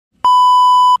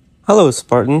Hello,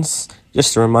 Spartans.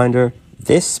 Just a reminder,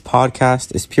 this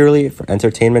podcast is purely for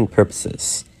entertainment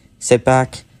purposes. Sit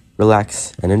back,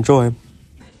 relax, and enjoy.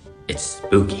 It's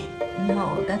spooky.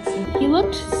 No, He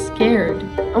looked scared,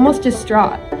 almost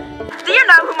distraught. Do you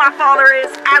know who my father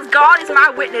is? As God is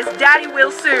my witness, Daddy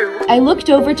will sue. I looked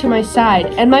over to my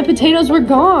side, and my potatoes were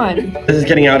gone. This is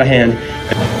getting out of hand.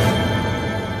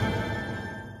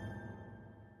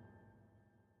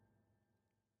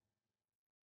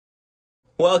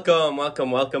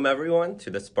 Welcome everyone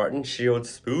to the Spartan Shield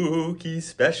Spooky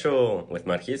Special with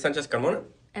Margil, Sanchez, Carmona.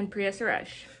 And Priya,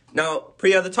 Suresh. Now,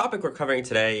 Priya, the topic we're covering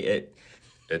today,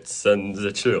 it sends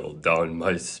a chill down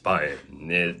my spine.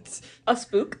 It's... A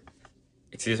spook?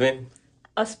 Excuse me?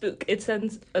 A spook. It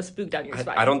sends a spook down your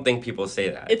spine. I don't think people say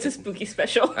that. It's a spooky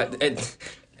special. It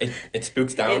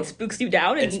spooks down? It spooks you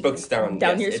down? It spooks down.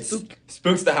 Down yes, your spook.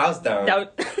 Spooks the house down.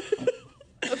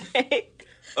 Okay.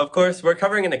 Of course, we're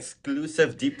covering an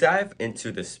exclusive deep dive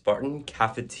into the Spartan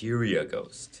Cafeteria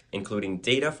ghost, including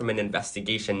data from an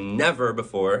investigation never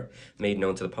before made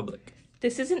known to the public.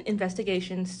 This is an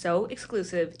investigation so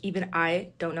exclusive, even I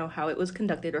don't know how it was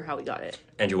conducted or how we got it.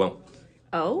 And you won't.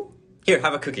 Oh? Here,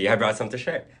 have a cookie. I brought some to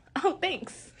share. Oh,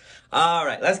 thanks. All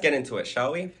right, let's get into it,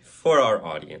 shall we? For our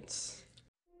audience.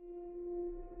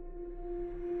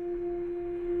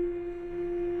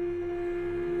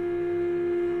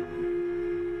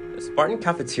 The Spartan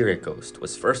Cafeteria ghost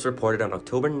was first reported on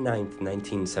October 9th,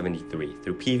 1973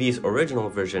 through PV's original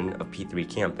version of P3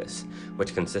 Campus,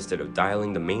 which consisted of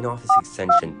dialing the main office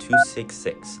extension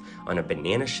 266 on a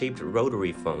banana-shaped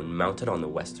rotary phone mounted on the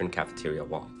western cafeteria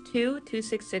wall.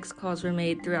 266 calls were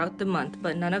made throughout the month,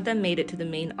 but none of them made it to the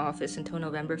main office until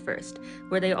November 1st,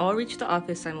 where they all reached the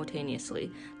office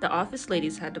simultaneously. The office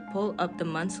ladies had to pull up the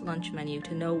month's lunch menu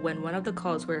to know when one of the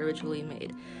calls were originally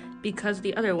made, because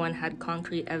the other one had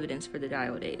concrete evidence for the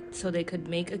dial date, so they could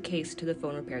make a case to the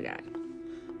phone repair guy.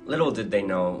 Little did they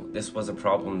know this was a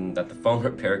problem that the phone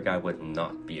repair guy would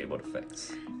not be able to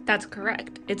fix. That's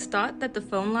correct. It's thought that the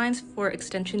phone lines for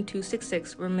extension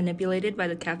 266 were manipulated by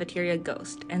the cafeteria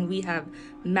ghost, and we have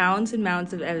mounds and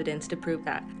mounds of evidence to prove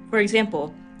that. For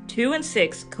example, 2 and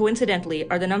 6 coincidentally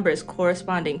are the numbers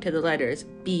corresponding to the letters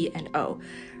B and O,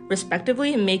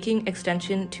 respectively, making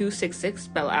extension 266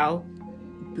 spell out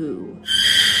boo.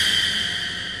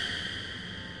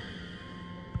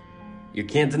 You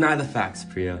can't deny the facts,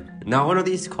 Priya. Now, one of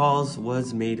these calls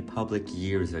was made public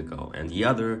years ago, and the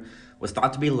other was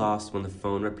thought to be lost when the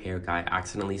phone repair guy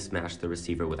accidentally smashed the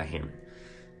receiver with a hammer.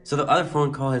 So the other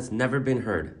phone call has never been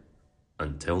heard.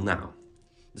 Until now.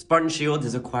 The Spartan Shield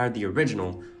has acquired the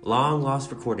original, long-lost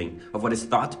recording of what is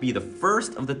thought to be the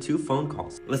first of the 2 phone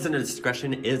calls. Listener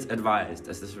discretion is advised,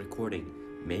 as this recording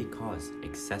may cause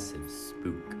excessive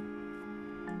spook.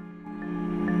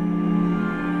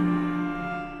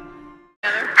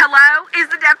 Hello? Is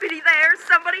the deputy there?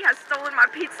 Somebody has stolen my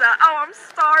pizza. Oh, I'm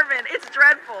starving. It's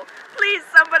dreadful. Please,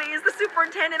 somebody, is the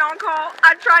superintendent on call?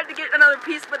 I tried to get another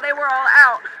piece, but they were all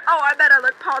out. Oh, I bet I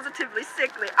look positively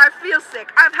sickly. I feel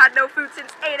sick. I've had no food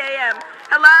since 8 a.m.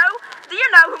 Hello? Do you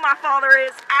know who my father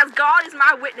is? As God is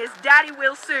my witness, Daddy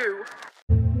will sue.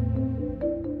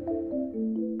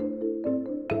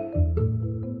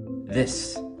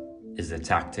 This is the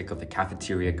tactic of the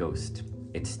cafeteria ghost.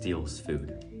 It steals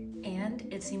food. And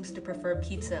it seems to prefer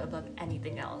pizza above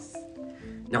anything else.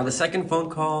 Now, the second phone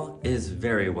call is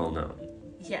very well known.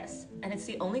 Yes, and it's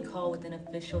the only call with an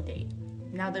official date.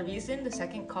 Now, the reason the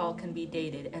second call can be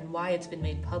dated and why it's been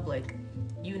made public,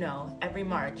 every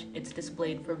March it's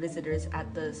displayed for visitors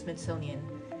at the Smithsonian,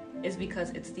 is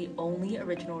because it's the only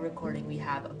original recording we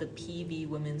have of the PV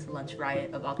Women's Lunch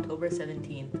Riot of October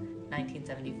 17th,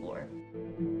 1974.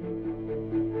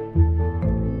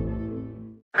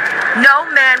 No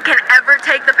man can ever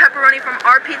take the pepperoni from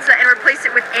our pizza and replace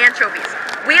it with anchovies.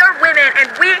 We are women and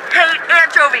we hate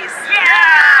anchovies. Yeah!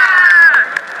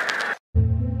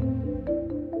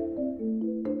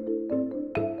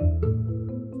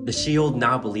 The Shield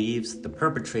now believes the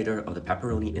perpetrator of the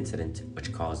pepperoni incident,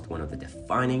 which caused one of the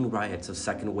defining riots of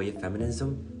second-wave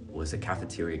feminism, was a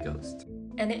cafeteria ghost.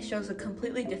 And it shows a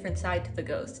completely different side to the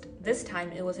ghost. This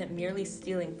time, it wasn't merely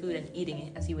stealing food and eating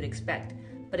it as you would expect,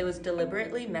 but it was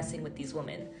deliberately messing with these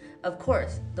women. Of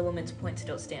course, the woman's point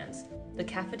still stands. The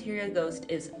cafeteria ghost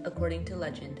is, according to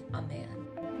legend, a man.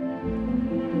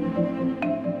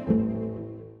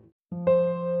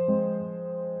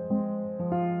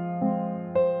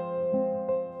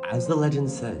 As the legend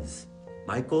says,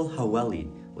 Michael Haweli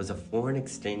was a foreign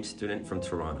exchange student from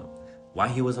Toronto. Why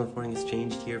he was on foreign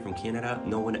exchange here from Canada,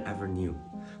 no one ever knew.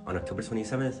 on October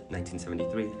 27th,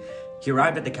 1973, he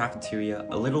arrived at the cafeteria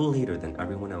a little later than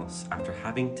everyone else after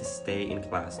having to stay in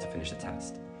class to finish a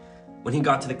test. When he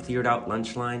got to the cleared out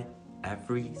lunch line,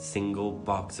 every single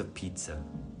box of pizza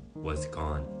was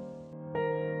gone.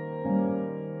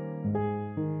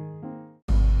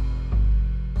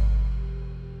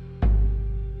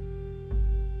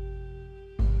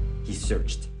 He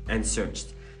searched and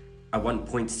searched, at one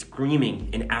point screaming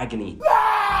in agony.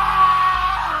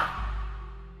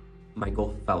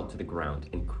 Michael fell to the ground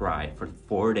and cried for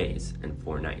 4 days and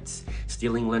 4 nights,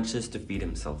 stealing lunches to feed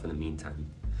himself in the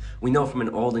meantime. We know from an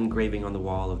old engraving on the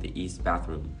wall of the east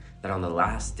bathroom that on the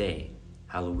last day,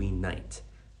 Halloween night,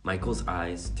 Michael's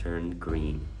eyes turned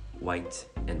green, white,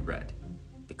 and red,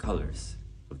 the colors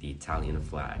of the Italian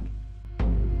flag.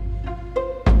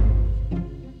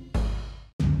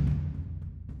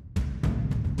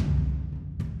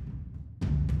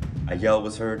 A yell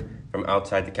was heard from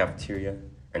outside the cafeteria,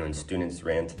 and when students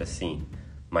ran to the scene,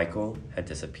 Michael had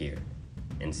disappeared.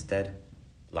 Instead,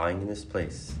 lying in his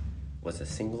place was a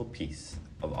single piece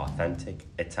of authentic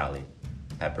Italian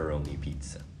pepperoni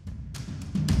pizza.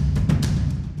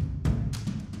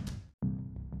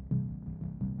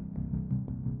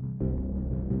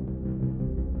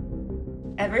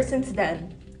 Ever since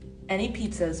then, any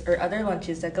pizzas or other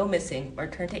lunches that go missing or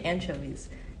turn to anchovies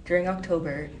during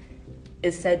October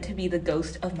is said to be the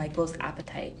ghost of Michael's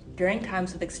appetite. During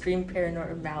times of extreme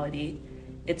paranormality,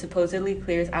 it supposedly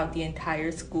clears out the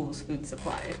entire school's food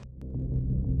supply.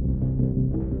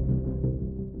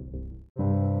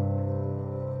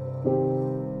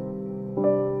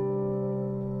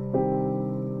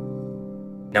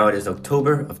 Now it is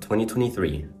October of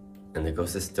 2023, and the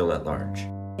ghost is still at large.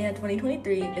 And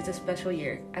 2023 is a special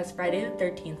year, as Friday the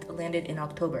 13th landed in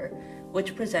October,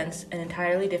 which presents an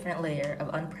entirely different layer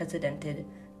of unprecedented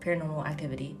paranormal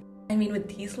activity. I mean, with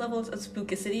these levels of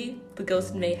spookicity, the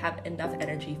ghost may have enough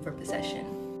energy for possession.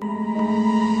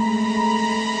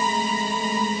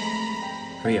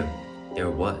 Priya,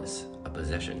 there was a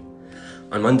possession.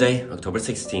 On Monday, October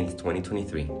 16th,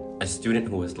 2023, a student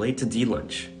who was late to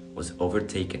D-lunch was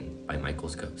overtaken by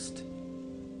Michael's ghost.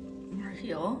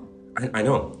 Margil? I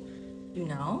know. You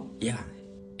know? Yeah,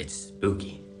 it's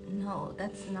spooky. No,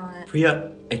 that's not...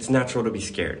 Priya, it's natural to be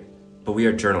scared, but we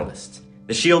are journalists.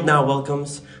 The Shield now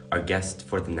welcomes our guest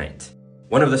for the night.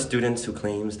 One of the students who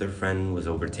claims their friend was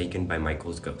overtaken by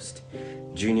Michael's ghost,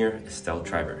 Junior Estelle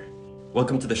Treiber.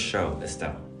 Welcome to the show,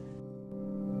 Estelle.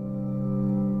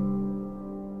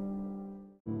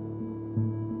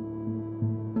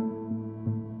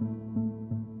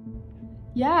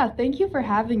 Yeah, thank you for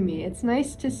having me. It's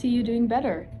nice to see you doing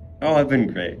better. Oh, I've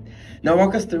been great. Now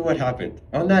walk us through what happened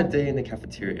on that day in the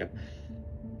cafeteria.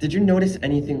 Did you notice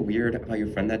anything weird about your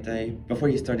friend that day before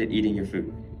you started eating your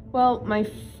food? Well, my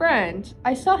friend,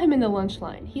 I saw him in the lunch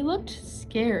line. He looked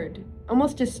scared,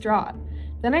 almost distraught.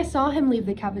 Then I saw him leave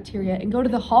the cafeteria and go to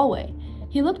the hallway.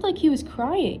 He looked like he was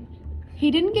crying.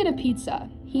 He didn't get a pizza.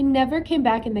 He never came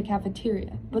back in the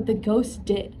cafeteria, but the ghost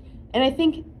did. And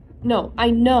I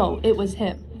know it was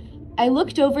him. I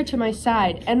looked over to my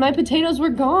side and my potatoes were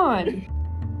gone.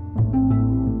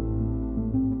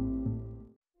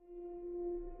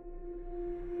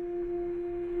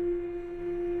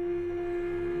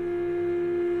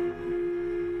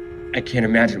 I can't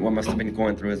imagine what must have been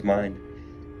going through his mind.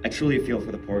 I truly feel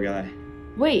for the poor guy.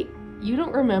 Wait, you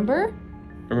don't remember?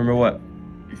 Remember what?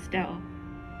 Estelle.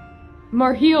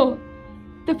 Margil,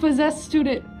 the possessed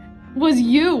student, was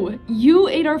you. You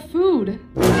ate our food.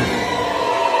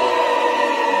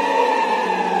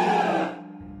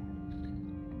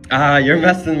 Ah, you're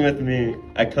messing with me.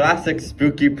 A classic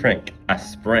spooky prank. A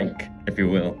sprank, if you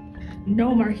will.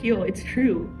 No, Margil, it's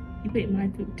true. You ate my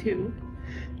food too.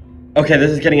 Okay,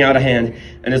 this is getting out of hand,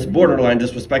 and it's borderline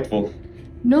disrespectful.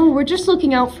 No, we're just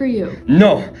looking out for you.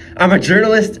 No, I'm a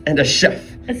journalist and a chef.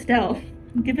 Estelle,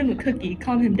 give him a cookie.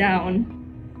 Calm him down.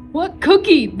 What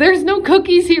cookie? There's no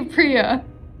cookies here, Priya.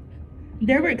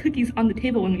 There were cookies on the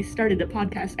table when we started the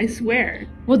podcast, I swear.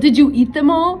 Well, did you eat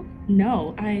them all?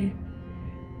 No, I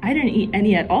didn't eat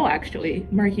any at all, actually.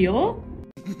 Margil?